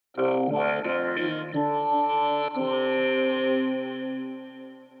The weather in Brooklyn.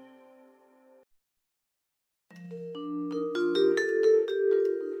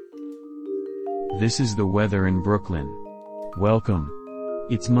 This is the weather in Brooklyn. Welcome.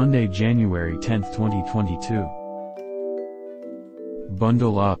 It's Monday, January 10th, 2022.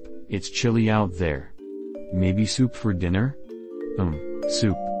 Bundle up, it's chilly out there. Maybe soup for dinner?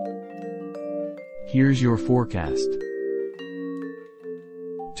 Soup. Here's your forecast.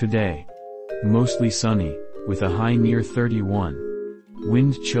 Today. Mostly sunny, with a high near 31.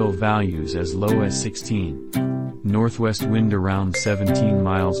 Wind chill values as low as 16. Northwest wind around 17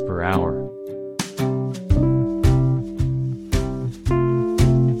 miles per hour.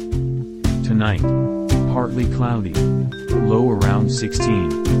 Tonight. Partly cloudy. Low around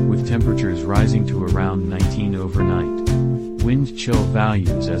 16, with temperatures rising to around 19 overnight. Wind chill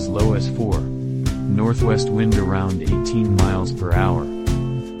values as low as 4. Northwest wind around 18 miles per hour.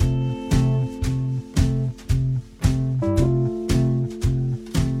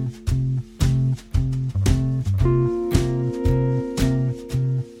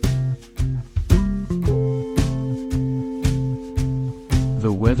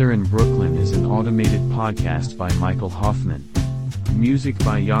 The Weather in Brooklyn is an automated podcast by Michael Hoffman. Music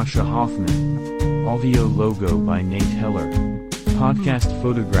by Yasha Hoffman. Audio logo by Nate Heller. Podcast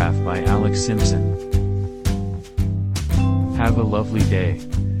photograph by Alex Simpson. Have a lovely day.